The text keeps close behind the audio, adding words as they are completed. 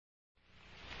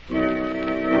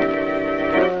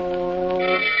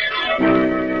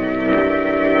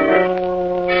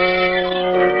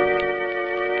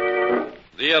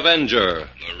Avenger.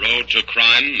 The road to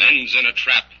crime ends in a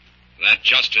trap that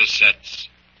justice sets.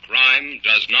 Crime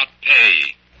does not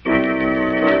pay.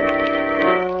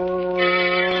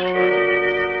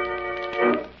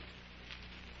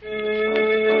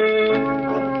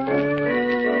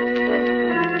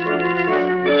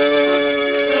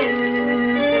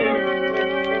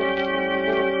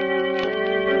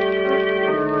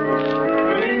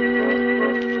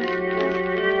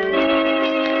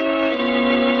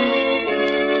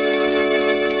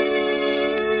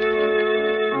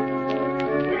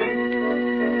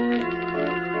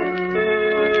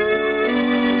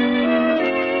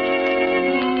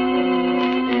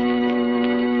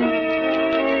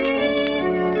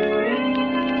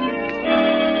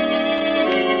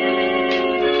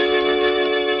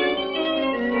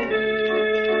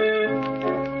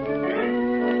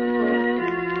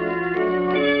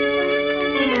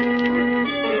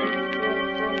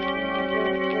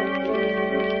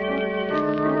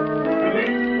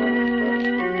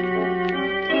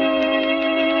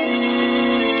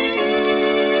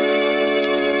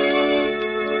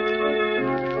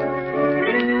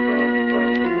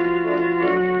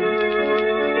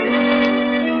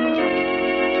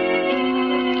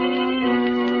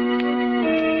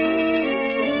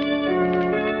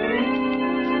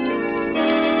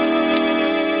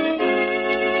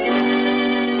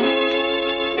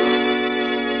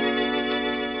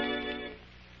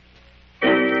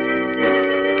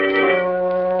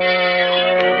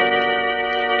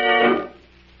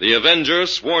 The Avenger,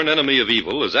 sworn enemy of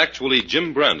evil, is actually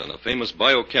Jim Brandon, a famous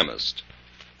biochemist.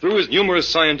 Through his numerous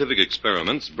scientific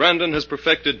experiments, Brandon has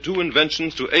perfected two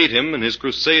inventions to aid him in his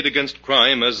crusade against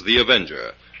crime as the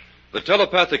Avenger. The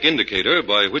telepathic indicator,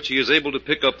 by which he is able to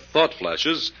pick up thought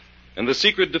flashes, and the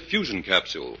secret diffusion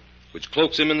capsule, which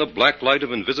cloaks him in the black light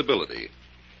of invisibility.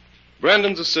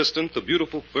 Brandon's assistant, the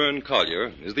beautiful Fern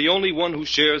Collier, is the only one who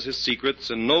shares his secrets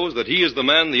and knows that he is the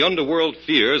man the underworld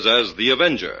fears as the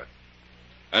Avenger.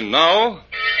 And now,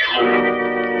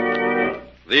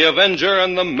 The Avenger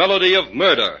and the Melody of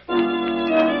Murder.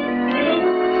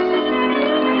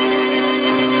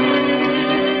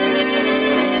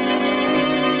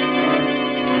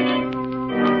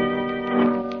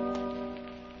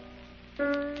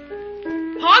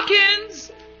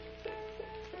 Hawkins!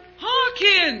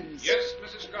 Hawkins! Yes,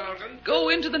 Mrs. Carlton? Go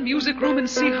into the music room and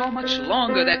see how much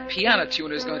longer that piano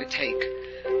tuner is going to take.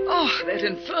 Oh, that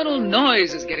infernal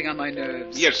noise is getting on my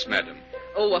nerves. Yes, madam.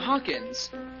 Oh, Hawkins.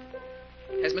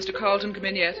 Has Mr. Carlton come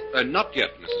in yet? Not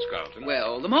yet, Mrs. Carlton.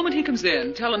 Well, the moment he comes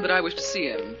in, tell him that I wish to see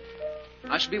him.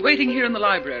 I shall be waiting here in the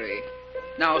library.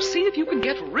 Now, see if you can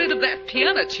get rid of that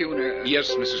piano tuner.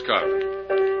 Yes, Mrs. Carlton.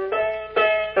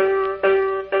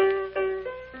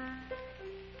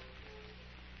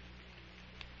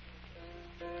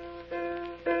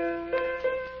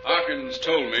 Hawkins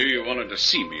told me you wanted to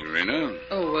see me, Rena.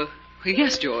 Oh,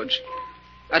 yes, George.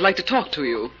 I'd like to talk to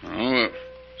you. Oh,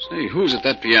 say, who's at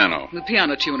that piano? The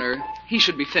piano tuner. He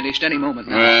should be finished any moment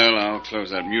now. Well, I'll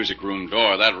close that music room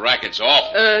door. That racket's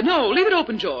awful. No, leave it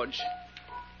open, George.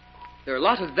 There are a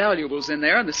lot of valuables in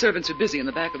there, and the servants are busy in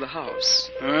the back of the house.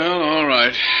 Well, all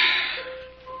right.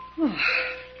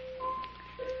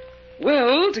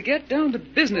 Well, to get down to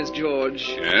business, George.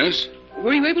 Yes?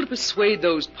 Were you able to persuade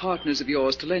those partners of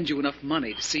yours to lend you enough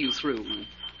money to see you through?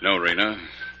 No, Rena.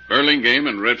 Burlingame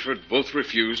and Redford both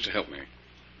refused to help me.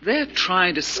 They're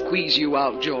trying to squeeze you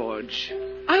out, George.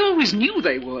 I always knew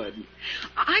they would.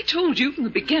 I told you from the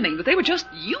beginning that they were just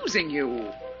using you.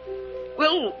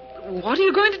 Well, what are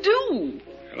you going to do?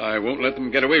 Well, I won't let them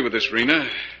get away with this, Rena.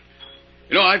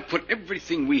 You know, I've put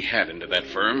everything we had into that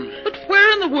firm. But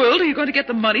where in the world are you going to get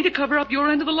the money to cover up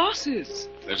your end of the losses?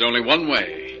 There's only one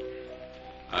way.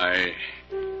 I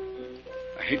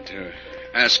hate to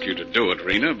ask you to do it,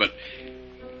 Rena, but,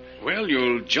 well,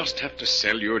 you'll just have to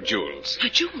sell your jewels. My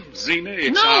jewels? Rena,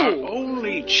 it's No. our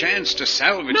only chance to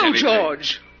salvage No, anything.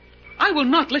 George. I will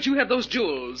not let you have those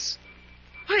jewels.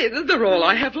 Why, they're all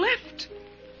I have left.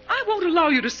 I won't allow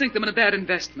you to sink them in a bad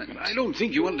investment. I don't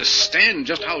think you understand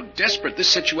just how desperate this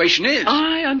situation is.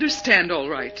 I understand, all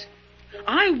right.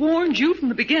 I warned you from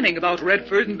the beginning about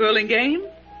Redford and Burlingame.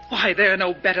 Why, they're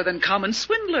no better than common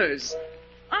swindlers.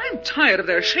 I'm tired of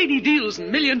their shady deals and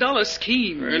million-dollar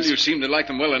schemes. Well, you seemed to like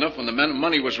them well enough when the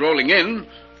money was rolling in.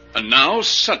 And now,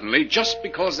 suddenly, just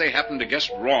because they happened to guess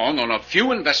wrong on a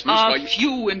few investments... A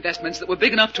few investments that were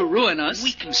big enough to ruin us.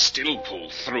 We can still pull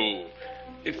through.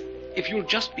 If you'll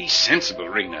just be sensible,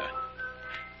 Rena.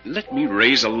 Let me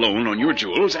raise a loan on your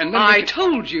jewels, and then... I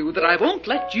told you that I won't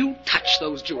let you touch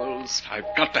those jewels. I've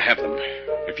got to have them.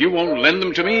 If you won't lend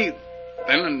them to me,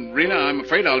 then, Rena, I'm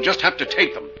afraid I'll just have to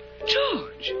take them.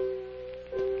 George,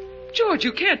 George,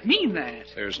 you can't mean that.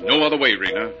 There's no other way,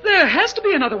 Rena. There has to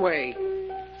be another way.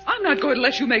 I'm not going to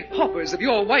let you make paupers of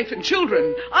your wife and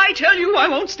children. I tell you, I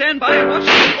won't stand by and watch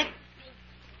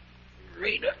you.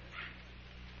 Rena.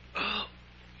 Oh,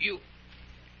 you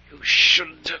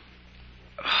shouldn't have.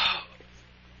 Oh,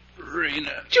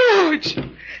 Rena. George!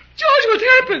 George, what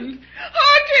happened?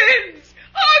 Hawkins!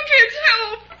 Hawkins,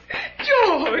 help!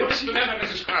 George! What's the matter,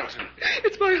 Mrs. Carlton?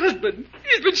 It's my husband.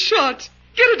 He's been shot.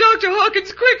 Get a Dr.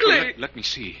 Hawkins quickly. Let me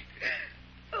see.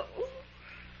 Oh.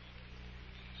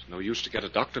 It's no use to get a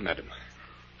doctor, madam.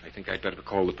 I think I'd better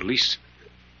call the police.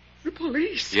 The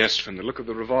police? Yes, from the look of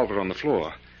the revolver on the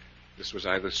floor. This was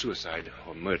either suicide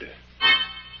or murder.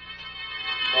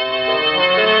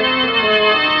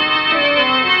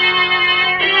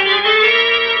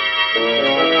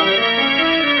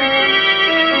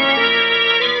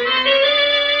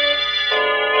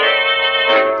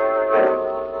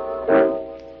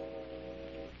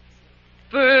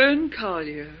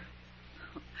 Collier.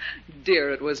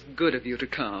 Dear, it was good of you to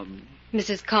come.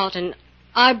 Mrs. Carlton,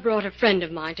 I brought a friend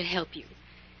of mine to help you.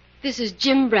 This is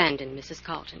Jim Brandon, Mrs.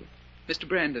 Carlton. Mr.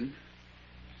 Brandon.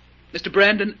 Mr.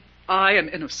 Brandon, I am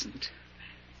innocent.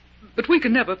 But we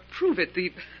can never prove it.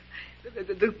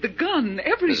 The gun,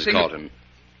 everything. Mrs. Carlton,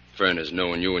 Fern has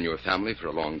known you and your family for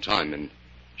a long time, and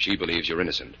she believes you're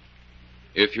innocent.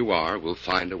 If you are, we'll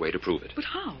find a way to prove it. But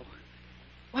how?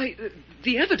 Why,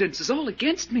 the evidence is all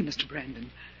against me, Mr.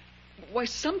 Brandon. Why,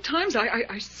 sometimes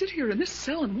I sit here in this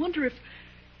cell and wonder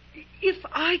if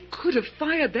I could have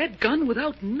fired that gun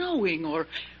without knowing or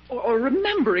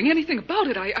remembering anything about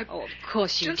it. Oh, of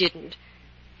course you didn't.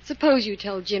 Suppose you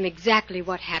tell Jim exactly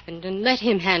what happened and let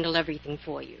him handle everything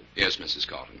for you. Yes, Mrs.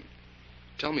 Carlton.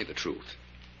 Tell me the truth.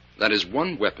 That is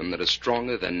one weapon that is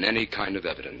stronger than any kind of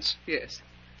evidence. Yes.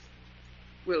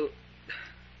 Well,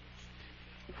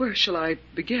 where shall I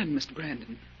begin, Mr.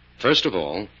 Brandon? First of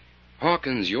all,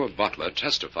 Hawkins, your butler,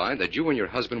 testified that you and your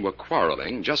husband were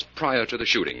quarreling just prior to the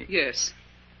shooting. Yes.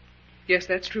 Yes,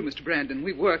 that's true, Mr. Brandon.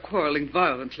 We were quarreling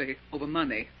violently over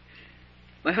money.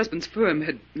 My husband's firm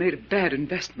had made a bad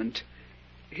investment.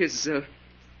 His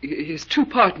two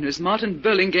partners, Martin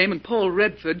Burlingame and Paul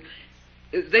Redford,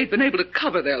 they'd been able to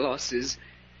cover their losses.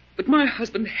 But my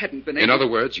husband hadn't been able. In other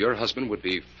words, your husband would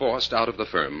be forced out of the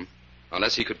firm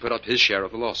unless he could put up his share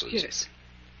of the losses. Yes.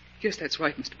 Yes, that's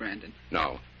right, Mr. Brandon.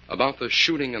 Now, about the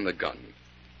shooting and the gun.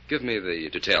 Give me the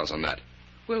details on that.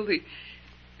 Well,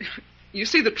 you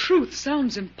see, the truth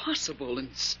sounds impossible and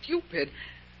stupid.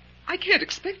 I can't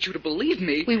expect you to believe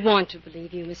me. We want to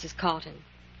believe you, Mrs. Carlton.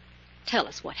 Tell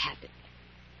us what happened.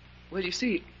 Well, you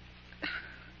see,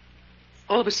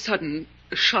 all of a sudden,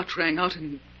 a shot rang out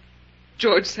and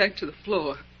George sank to the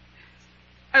floor.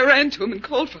 I ran to him and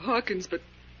called for Hawkins, but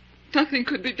nothing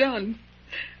could be done.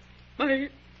 My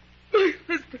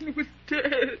husband was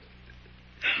dead.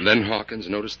 Then Hawkins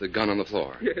noticed the gun on the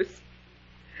floor. Yes.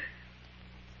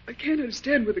 I can't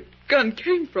understand where the gun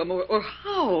came from or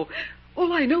how.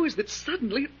 All I know is that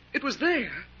suddenly it was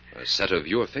there. A set of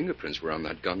your fingerprints were on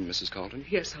that gun, Mrs. Carlton.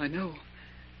 Yes, I know.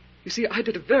 You see, I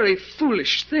did a very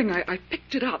foolish thing. I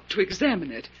picked it up to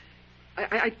examine it.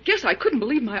 I guess I couldn't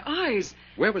believe my eyes.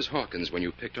 Where was Hawkins when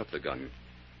you picked up the gun?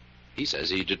 He says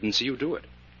he didn't see you do it.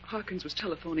 Hawkins was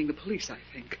telephoning the police, I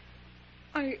think.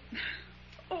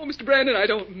 Oh, Mr. Brandon, I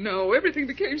don't know. Everything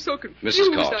became so confused.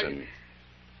 Mrs. Carlton,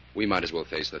 we might as well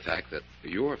face the fact that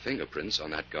your fingerprints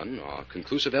on that gun are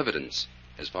conclusive evidence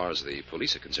as far as the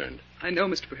police are concerned. I know,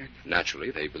 Mr. Brandon. Naturally,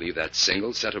 they believe that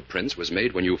single set of prints was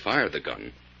made when you fired the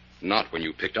gun, not when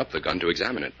you picked up the gun to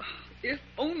examine it. If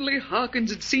only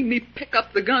Hawkins had seen me pick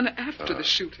up the gun after the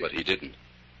shooting. But he didn't.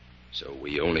 So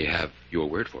we only have your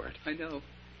word for it. I know.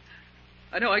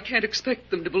 I can't expect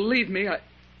them to believe me.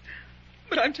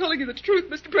 But I'm telling you the truth,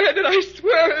 Mr. Brandon. I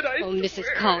swear it. Oh, Mrs.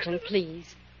 Carlton,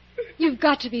 please. You've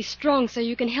got to be strong so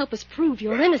you can help us prove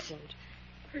you're innocent.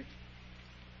 I'm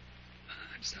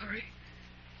sorry.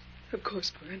 Of course,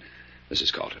 Fern.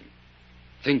 Mrs. Carlton,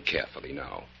 think carefully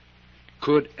now.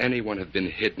 Could anyone have been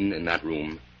hidden in that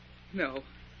room? No.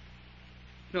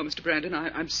 No, Mr. Brandon,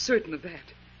 I'm certain of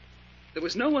that. There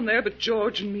was no one there but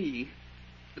George and me.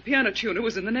 The piano tuner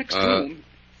was in the next room.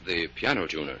 The piano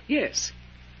tuner? Yes.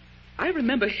 I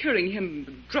remember hearing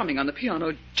him drumming on the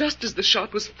piano just as the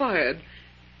shot was fired.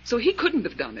 So he couldn't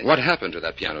have done it. What happened to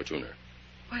that piano tuner?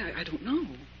 Why, I don't know.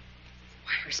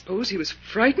 Why, I suppose he was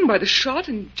frightened by the shot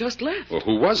and just left. Well,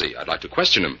 who was he? I'd like to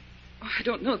question him. Oh, I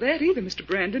don't know that either, Mr.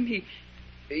 Brandon.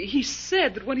 He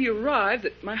said that when he arrived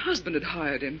that my husband had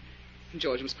hired him. And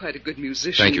George was quite a good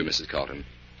musician. Thank you, Mrs. Carlton.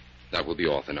 That will be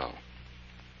all for now.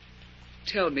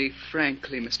 Tell me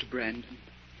frankly, Mr. Brandon.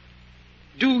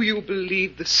 Do you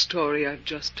believe the story I've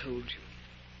just told you?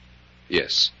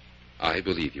 Yes, I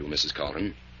believe you, Mrs.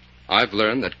 Carlton. I've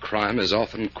learned that crime is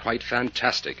often quite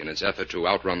fantastic in its effort to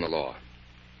outrun the law.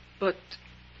 But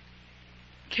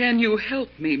can you help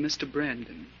me, Mr.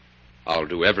 Brandon? I'll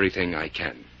do everything I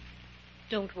can.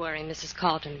 Don't worry, Mrs.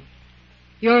 Carlton.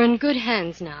 You're in good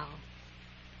hands now.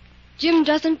 Jim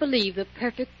doesn't believe the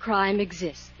perfect crime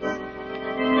exists.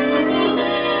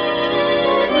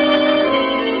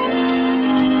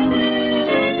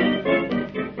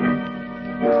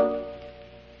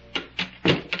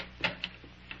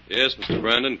 Yes, Mr.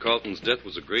 Brandon, Carlton's death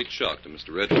was a great shock to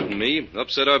Mr. Redford and me.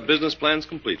 Upset our business plans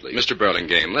completely. Mr.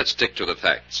 Burlingame, let's stick to the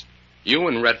facts. You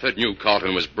and Redford knew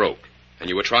Carlton was broke, and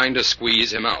you were trying to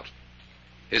squeeze him out.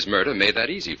 His murder made that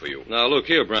easy for you. Now, look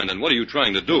here, Brandon. What are you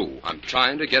trying to do? I'm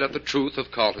trying to get at the truth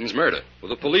of Carlton's murder. Well,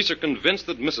 the police are convinced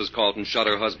that Mrs. Carlton shot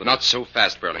her husband. Not so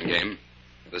fast, Burlingame.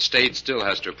 The state still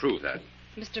has to prove that.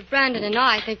 Mr. Brandon and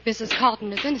I think Mrs.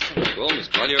 Carlton is innocent. Well, Miss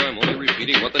Collier, I'm only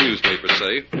repeating what the newspapers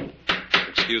say.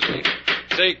 Excuse me.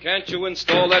 Say, can't you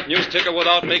install that news ticker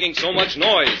without making so much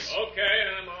noise? Okay,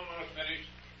 I'm almost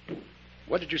finished.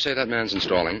 What did you say that man's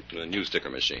installing? The news ticker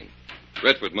machine.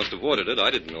 Redford must have ordered it.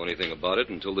 I didn't know anything about it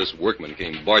until this workman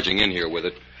came barging in here with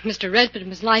it. Mr. Redford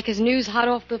must like his news hot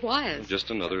off the wires.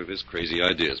 Just another of his crazy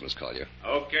ideas, Miss Collier.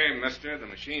 Okay, mister. The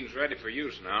machine's ready for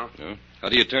use now. How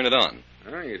do you turn it on?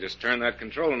 Well, you just turn that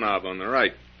control knob on the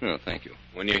right. Oh, thank you.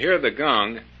 When you hear the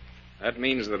gong, that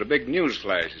means that a big news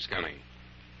flash is coming.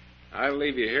 I'll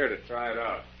leave you here to try it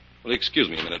out. Well, excuse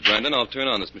me a minute, Brandon. I'll turn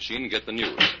on this machine and get the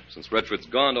news. Since Redford's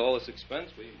gone to all this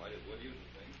expense, we might as well use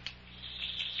the thing.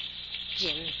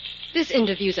 Jim, this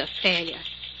interview's a failure.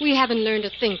 We haven't learned a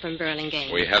thing from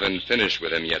Burlingame. We haven't finished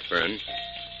with him yet, Fern.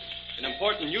 An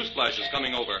important news flash is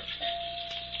coming over.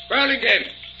 Burlingame,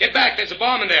 get back. There's a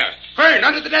bomb in there. Fern,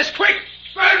 under the desk, quick!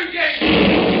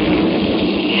 Burlingame!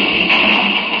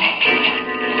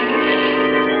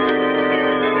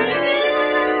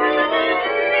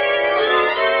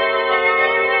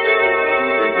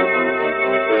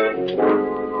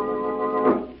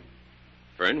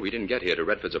 Fern, we didn't get here to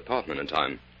Redford's apartment in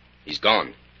time. He's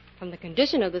gone. From the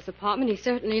condition of this apartment, he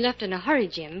certainly left in a hurry,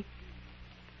 Jim.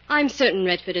 I'm certain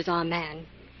Redford is our man.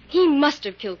 He must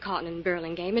have killed Carlton and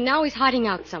Burlingame, and now he's hiding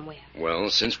out somewhere. Well,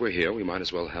 since we're here, we might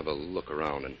as well have a look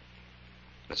around. And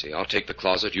let's see, I'll take the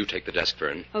closet, you take the desk,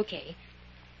 Fern. Okay.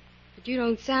 But you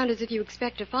don't sound as if you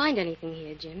expect to find anything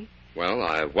here, Jim. Well,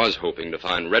 I was hoping to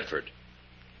find Redford.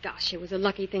 Gosh, it was a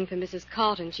lucky thing for Mrs.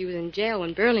 Carlton. She was in jail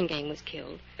when Burlingame was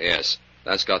killed. Yes,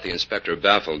 that's got the inspector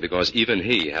baffled because even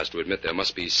he has to admit there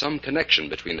must be some connection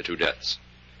between the two deaths.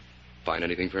 Find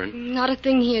anything, Fern? Not a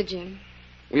thing here, Jim.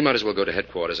 We might as well go to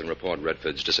headquarters and report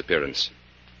Redford's disappearance.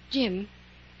 Jim,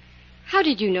 how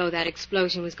did you know that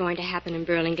explosion was going to happen in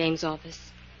Burlingame's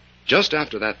office? Just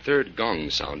after that third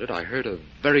gong sounded, I heard a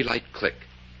very light click.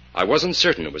 I wasn't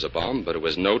certain it was a bomb, but it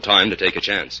was no time to take a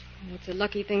chance. Oh, it's a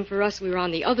lucky thing for us we were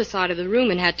on the other side of the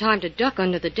room and had time to duck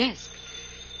under the desk.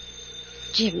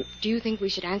 Jim, do you think we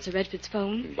should answer Redford's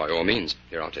phone? By all means.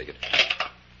 Here, I'll take it.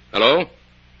 Hello?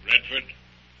 Redford,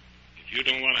 if you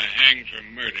don't want to hang for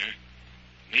murder,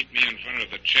 meet me in front of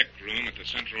the check room at the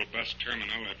Central Bus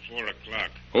Terminal at 4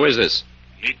 o'clock. Who is this?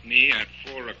 Meet me at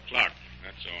 4 o'clock,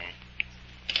 that's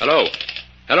all. Hello?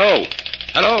 Hello?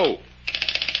 Hello?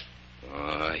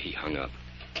 He hung up.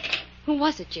 Who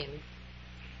was it, Jim?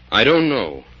 I don't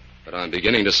know, but I'm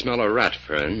beginning to smell a rat,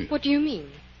 Fern. What do you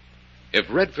mean? If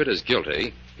Redford is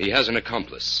guilty, he has an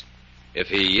accomplice. If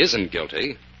he isn't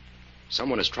guilty,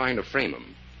 someone is trying to frame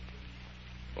him.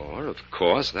 Or, of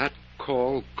course, that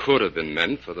call could have been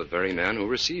meant for the very man who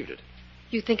received it.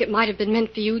 You think it might have been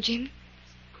meant for you, Jim?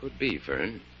 Could be,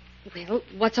 Fern. Well,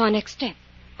 what's our next step?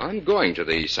 I'm going to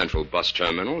the Central Bus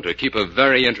Terminal to keep a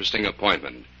very interesting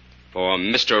appointment for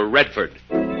Mr. Redford.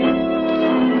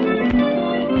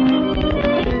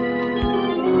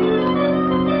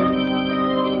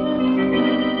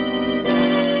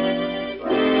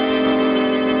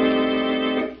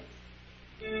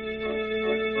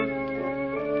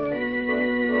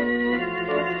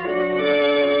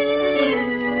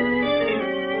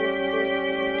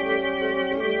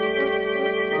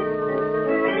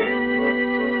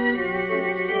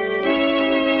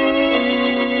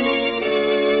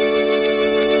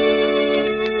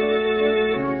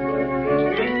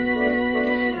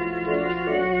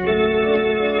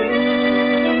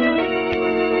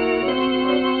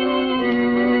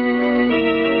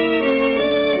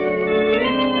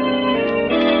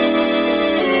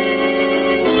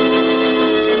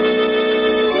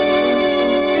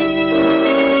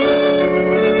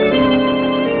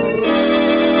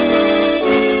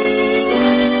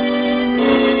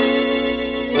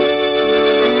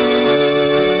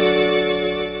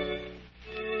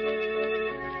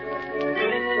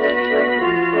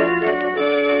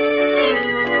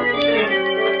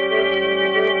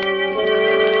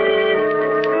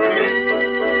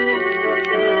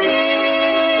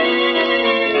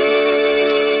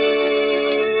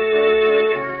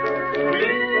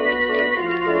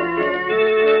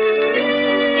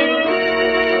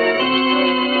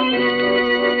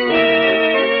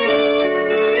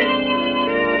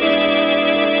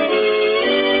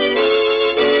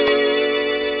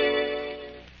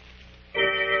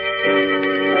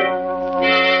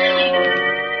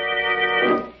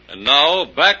 And now,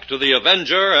 back to the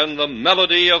Avenger and the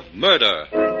Melody of Murder.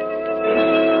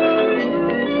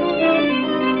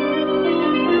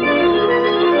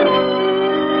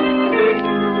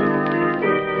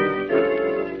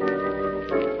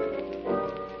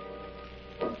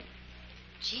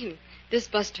 Jim, this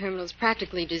bus terminal's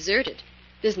practically deserted.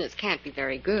 Business can't be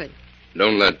very good.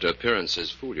 Don't let appearances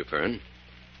fool you, Fern.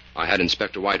 I had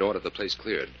Inspector White order the place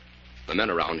cleared. The men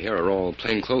around here are all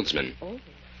plainclothesmen. Oh.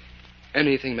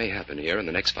 Anything may happen here in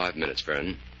the next 5 minutes,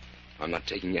 Fern. I'm not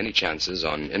taking any chances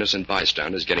on innocent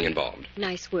bystanders getting involved.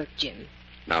 Nice work, Jim.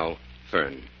 Now,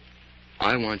 Fern,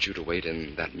 I want you to wait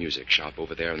in that music shop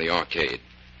over there in the arcade.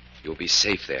 You'll be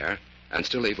safe there and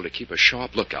still able to keep a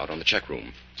sharp lookout on the check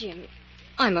room. Jim,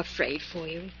 I'm afraid for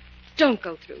you. Don't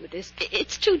go through with this.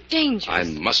 It's too dangerous. I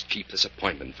must keep this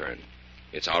appointment, Fern.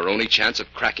 It's our only chance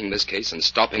of cracking this case and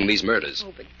stopping these murders.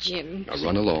 Oh, but Jim... Now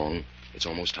run along. It's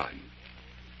almost time.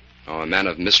 Our man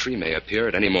of mystery may appear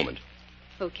at any moment.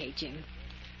 Okay, Jim.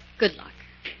 Good luck.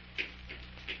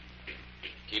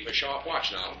 Keep a sharp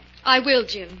watch now. I will,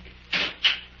 Jim.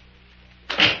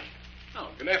 Oh,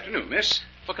 good afternoon, miss.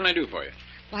 What can I do for you?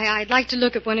 Why, I'd like to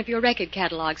look at one of your record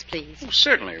catalogs, please. Oh,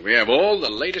 certainly. We have all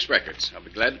the latest records. I'll be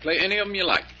glad to play any of them you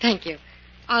like. Thank you.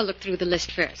 I'll look through the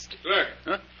list first. Clerk.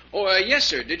 Huh? Oh, yes,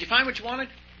 sir. Did you find what you wanted?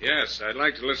 Yes, I'd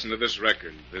like to listen to this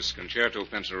record, this Concerto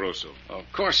Penseroso. Oh,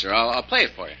 of course, sir. I'll play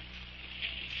it for you.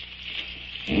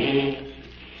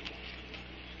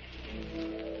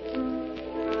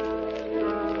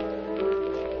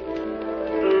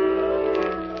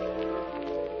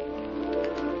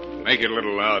 Make it a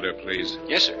little louder, please.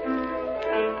 Yes, sir.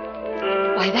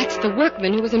 Why, that's the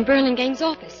workman who was in Burlingame's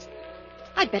office.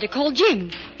 I'd better call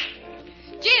Jim.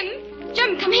 Jim!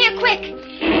 Jim, come here, quick!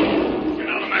 Get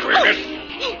out of my way,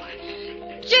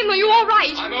 miss. Jim, are you all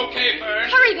right? I'm okay, Fern.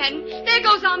 Hurry, then. There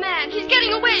goes our man. He's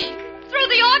getting away. Through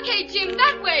the arcade, Jim,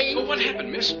 that way. Oh, what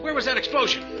happened, miss? Where was that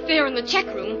explosion? There in the check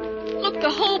room. Look, the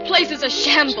whole place is a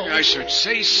shambles. I should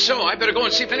say so. I better go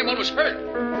and see if anyone was hurt.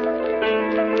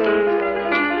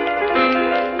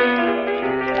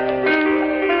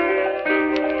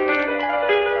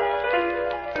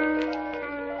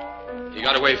 He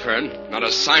got away, Fern. Not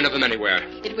a sign of him anywhere.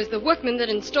 It was the workman that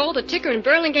installed the ticker in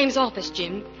Burlingame's office,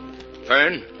 Jim.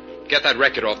 Fern, get that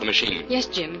record off the machine. Yes,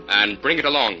 Jim. And bring it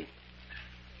along.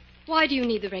 Why do you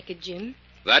need the record, Jim?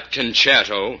 That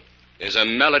concerto is a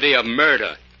melody of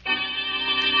murder.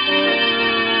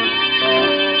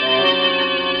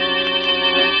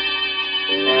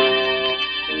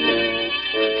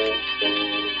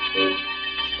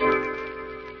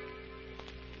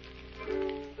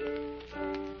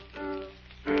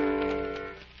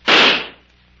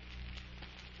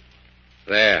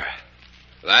 There.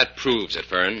 That proves it,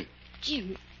 Fern.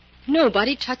 Jim,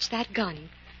 nobody touched that gun.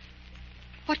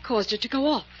 What caused it to go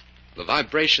off? The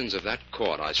vibrations of that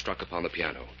chord I struck upon the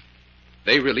piano.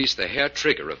 They released the hair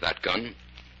trigger of that gun.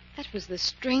 That was the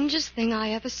strangest thing I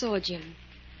ever saw, Jim.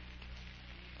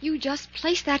 You just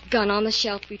placed that gun on the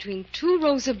shelf between two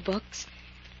rows of books,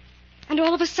 and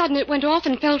all of a sudden it went off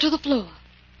and fell to the floor.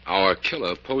 Our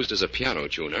killer posed as a piano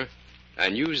tuner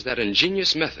and used that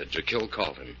ingenious method to kill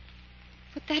Carlton.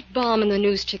 But that bomb in the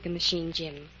news ticker machine,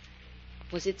 Jim,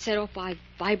 was it set off by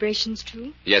vibrations,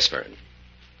 too? Yes, Fern.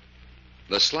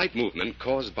 The slight movement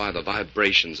caused by the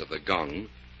vibrations of the gong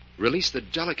released the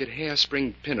delicate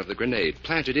hairspring pin of the grenade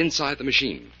planted inside the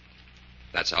machine.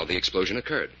 That's how the explosion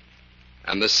occurred.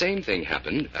 And the same thing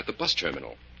happened at the bus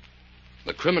terminal.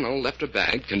 The criminal left a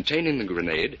bag containing the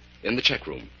grenade in the check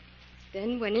room.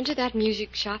 Then went into that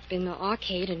music shop in the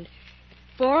arcade and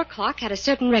at 4 o'clock had a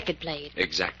certain record played.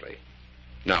 Exactly.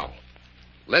 Now,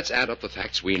 let's add up the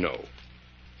facts we know.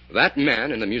 That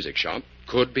man in the music shop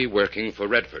could be working for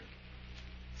Redford.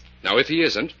 Now, if he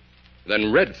isn't,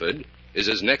 then Redford is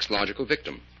his next logical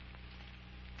victim.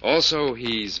 Also,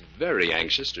 he's very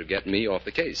anxious to get me off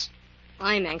the case.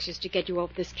 I'm anxious to get you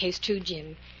off this case, too,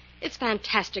 Jim. It's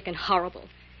fantastic and horrible.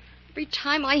 Every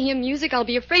time I hear music, I'll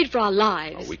be afraid for our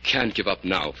lives. Oh, we can't give up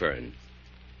now, Fern.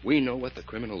 We know what the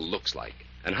criminal looks like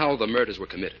and how the murders were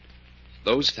committed.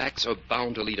 Those facts are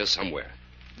bound to lead us somewhere.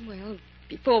 Well,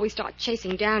 before we start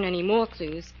chasing down any more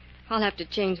clues, I'll have to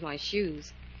change my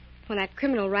shoes. When that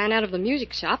criminal ran out of the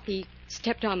music shop, he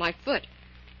stepped on my foot.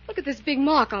 Look at this big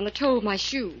mark on the toe of my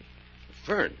shoe.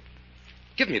 Fern,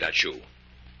 give me that shoe.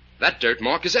 That dirt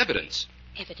mark is evidence.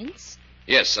 Evidence?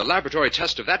 Yes, a laboratory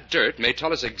test of that dirt may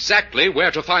tell us exactly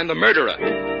where to find the murderer.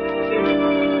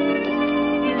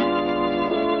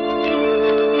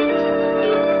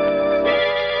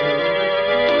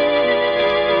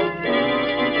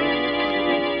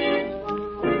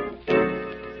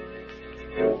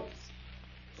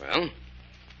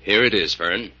 Here it is,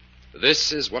 Fern.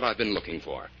 This is what I've been looking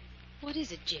for. What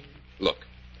is it, Jim? Look,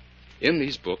 in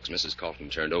these books Mrs. Carlton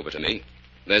turned over to me,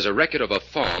 there's a record of a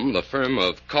farm the firm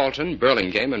of Carlton,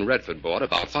 Burlingame, and Redford bought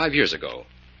about 5 years ago.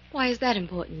 Why is that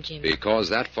important, Jim? Because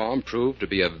that farm proved to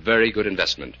be a very good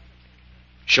investment.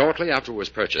 Shortly after it was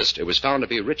purchased, it was found to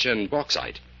be rich in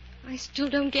bauxite. I still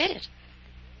don't get it.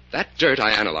 That dirt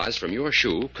I analyzed from your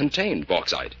shoe contained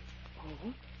bauxite.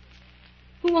 Oh?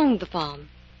 Who owned the farm?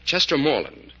 Chester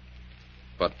Morland.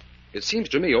 But it seems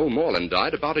to me old Morland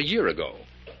died about a year ago.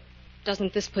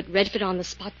 Doesn't this put Redford on the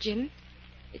spot, Jim?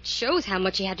 It shows how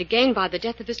much he had to gain by the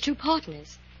death of his two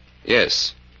partners.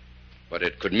 Yes, but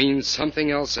it could mean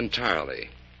something else entirely.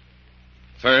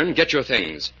 Fern, get your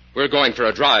things. We're going for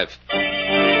a drive.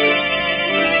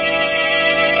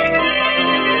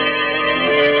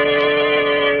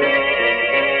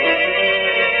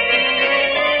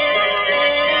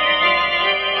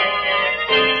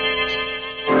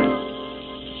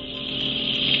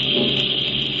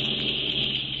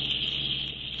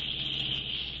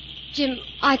 Jim,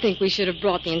 I think we should have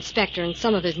brought the inspector and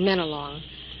some of his men along.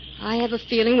 I have a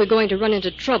feeling we're going to run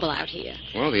into trouble out here.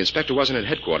 Well, the inspector wasn't at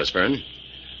headquarters, Fern.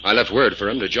 I left word for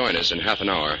him to join us in half an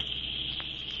hour.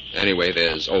 Anyway,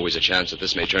 there's always a chance that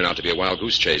this may turn out to be a wild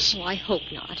goose chase. Oh, I hope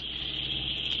not.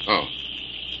 Oh,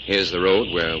 here's the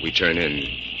road where we turn in.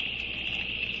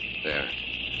 There.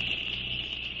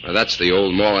 Now, that's the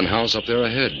old Morland house up there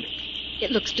ahead.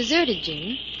 It looks deserted,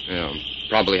 Jim. Yeah,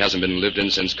 probably hasn't been lived in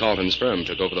since Carlton's firm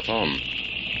took over the farm.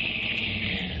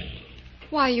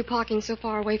 Why are you parking so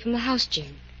far away from the house,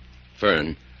 Jim?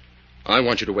 Fern, I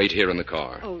want you to wait here in the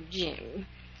car. Oh, Jim.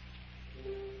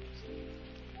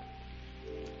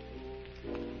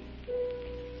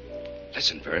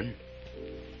 Listen, Fern.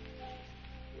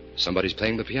 Somebody's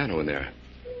playing the piano in there.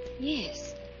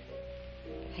 Yes.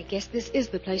 I guess this is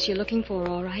the place you're looking for,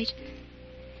 all right.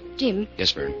 Jim.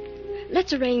 Yes, Fern.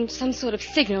 Let's arrange some sort of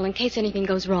signal in case anything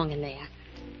goes wrong in there.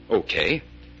 Okay.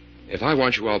 If I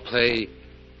want you, I'll play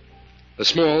the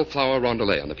small flower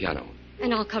rondelay on the piano.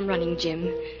 And I'll come running, Jim.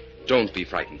 Don't be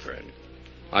frightened, Fern.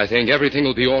 I think everything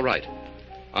will be all right.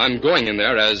 I'm going in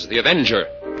there as the Avenger.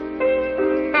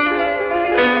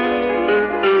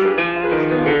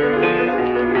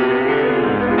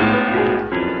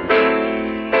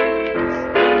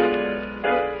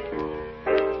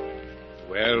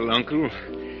 Well, Uncle,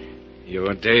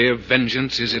 your day of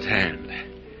vengeance is at hand.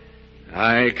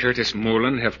 I, Curtis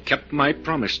Morland, have kept my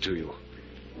promise to you,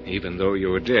 even though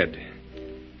you're dead.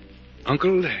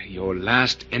 Uncle, your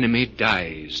last enemy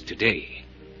dies today.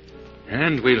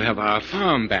 And we'll have our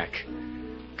farm back.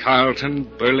 Carlton,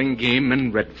 Burlingame,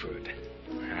 and Redford.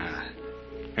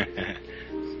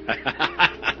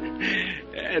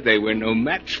 They were no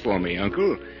match for me,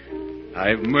 Uncle.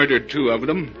 I've murdered 2 of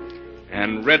them,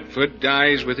 and Redford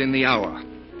dies within the hour.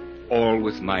 All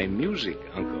with my music,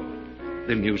 Uncle.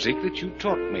 The music that you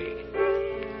taught me.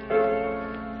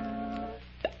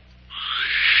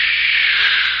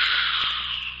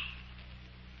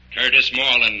 Curtis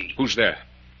Morland. Who's there?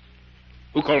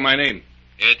 Who called my name?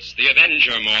 It's the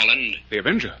Avenger, Morland. The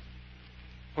Avenger?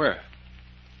 Where?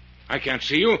 I can't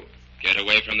see you. Get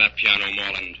away from that piano,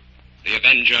 Morland. The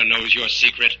Avenger knows your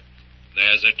secret.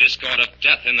 There's a discord of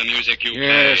death in the music you play.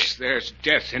 Yes, there's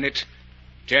death in it.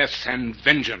 Death and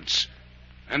vengeance.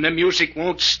 And the music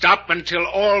won't stop until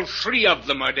all 3 of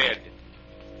them are dead.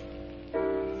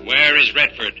 Where is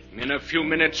Redford? In a few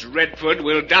minutes, Redford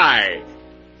will die.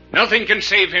 Nothing can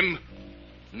save him.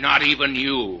 Not even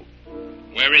you.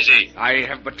 Where is he? I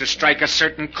have but to strike a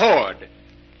certain chord,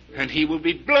 and he will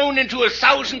be blown into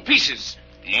 1,000 pieces.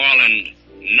 Morland,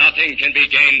 nothing can be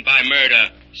gained by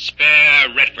murder.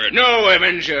 Spare Redford. No,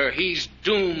 Avenger. He's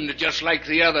doomed just like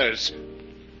the others.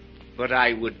 But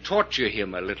I would torture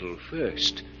him a little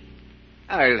first.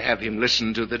 I'll have him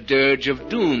listen to the dirge of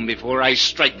doom before I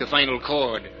strike the final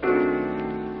chord.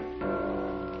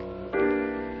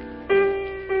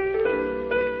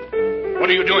 What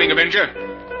are you doing, Avenger?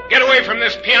 Get away from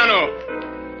this piano.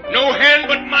 No hand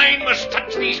but mine must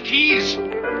touch these keys.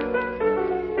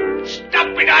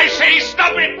 Stop it, I say,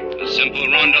 stop it! The simple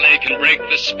rondelay can break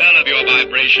the spell of your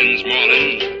vibrations,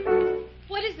 Morland.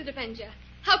 What is it, Avenger?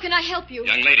 How can I help you?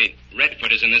 Young lady,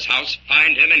 Redford is in this house.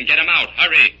 Find him and get him out.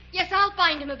 Hurry. Yes, I'll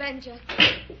find him, Avenger.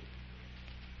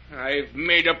 I've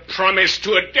made a promise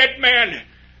to a dead man,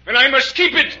 and I must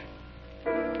keep it.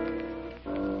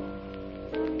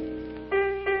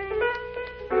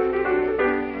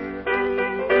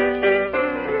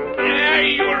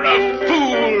 You're a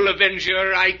fool,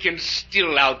 Avenger. I can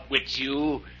still outwit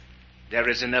you. There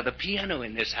is another piano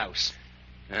in this house,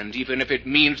 and even if it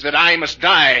means that I must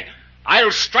die,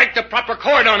 I'll strike the proper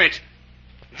chord on it.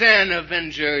 Then,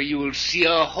 Avenger, you'll see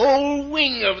a whole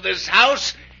wing of this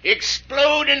house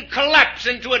explode and collapse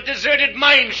into a deserted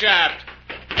mine shaft.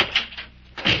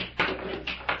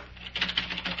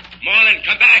 Moreland,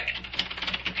 come back!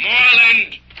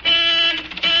 Moreland!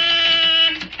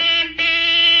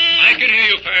 I can hear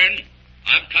you, Fern.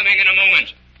 I'm coming in a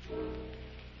moment.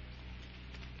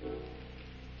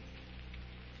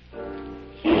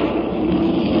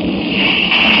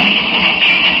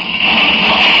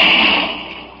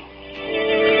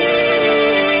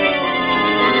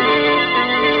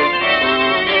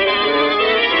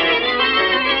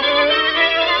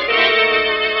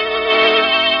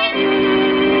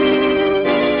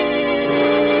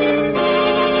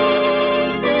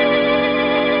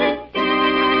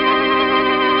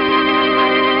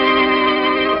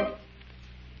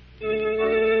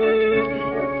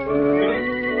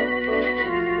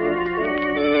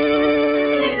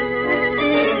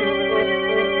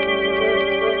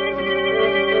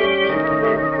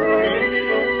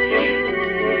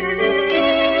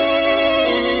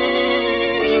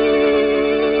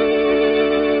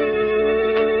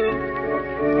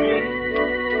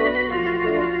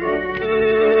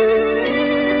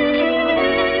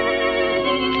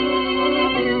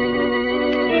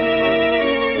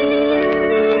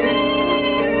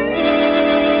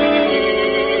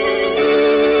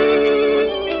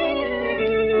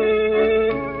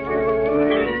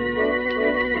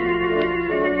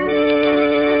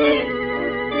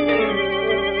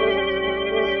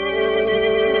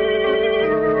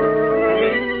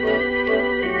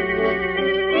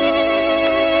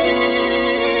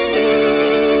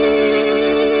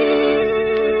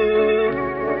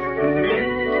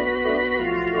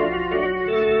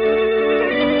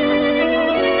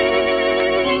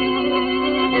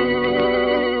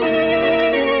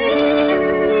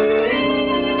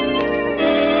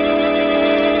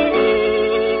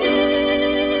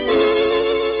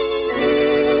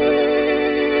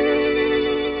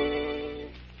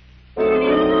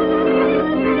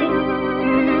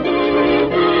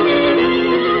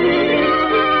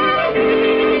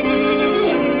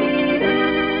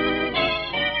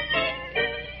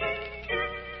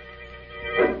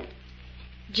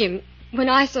 Jim, when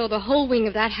I saw the whole wing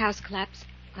of that house collapse,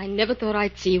 I never thought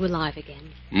I'd see you alive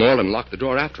again. Moreland locked the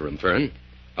door after him, Fern.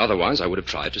 Otherwise, I would have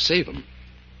tried to save him.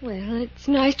 Well, it's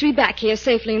nice to be back here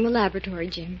safely in the laboratory,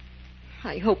 Jim.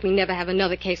 I hope we never have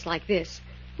another case like this.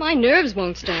 My nerves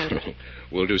won't stand it.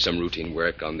 We'll do some routine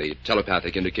work on the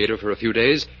telepathic indicator for a few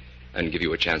days and give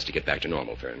you a chance to get back to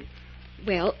normal, Fern.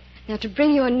 Well, now to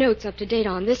bring your notes up to date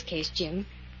on this case, Jim,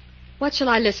 what shall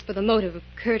I list for the motive of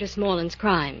Curtis Moreland's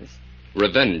crimes?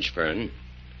 Revenge, Fern.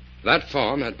 That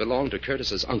farm had belonged to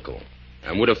Curtis's uncle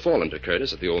and would have fallen to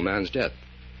Curtis at the old man's death.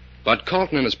 But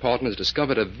Carlton and his partners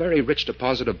discovered a very rich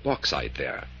deposit of bauxite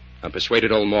there and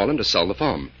persuaded old Moreland to sell the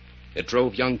farm. It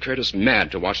drove young Curtis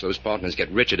mad to watch those partners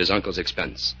get rich at his uncle's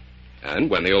expense. And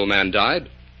when the old man died,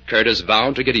 Curtis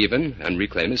vowed to get even and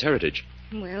reclaim his heritage.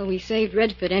 Well, we saved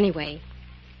Redford anyway.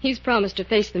 He's promised to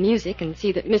face the music and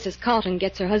see that Mrs. Carlton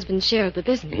gets her husband's share of the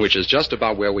business. Which is just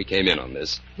about where we came in on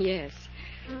this. Yes.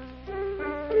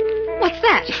 What's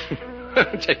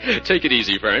that? Take it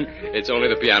easy, Fern. It's only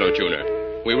the piano tuner.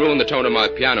 We ruined the tone of my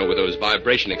piano with those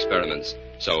vibration experiments,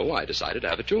 so I decided to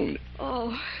have it tuned.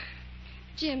 Oh,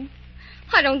 Jim,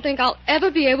 I don't think I'll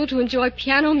ever be able to enjoy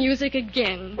piano music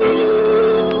again.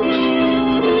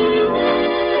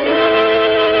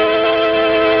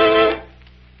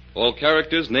 All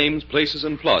characters, names, places,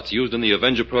 and plots used in the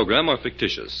Avenger program are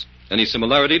fictitious. Any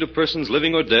similarity to persons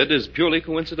living or dead is purely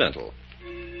coincidental.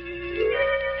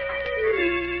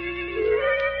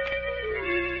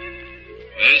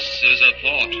 This is a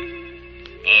thought.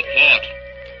 A thought.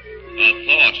 A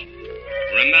thought.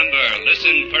 Remember,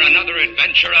 listen for another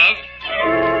adventure of...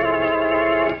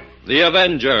 The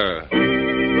Avenger.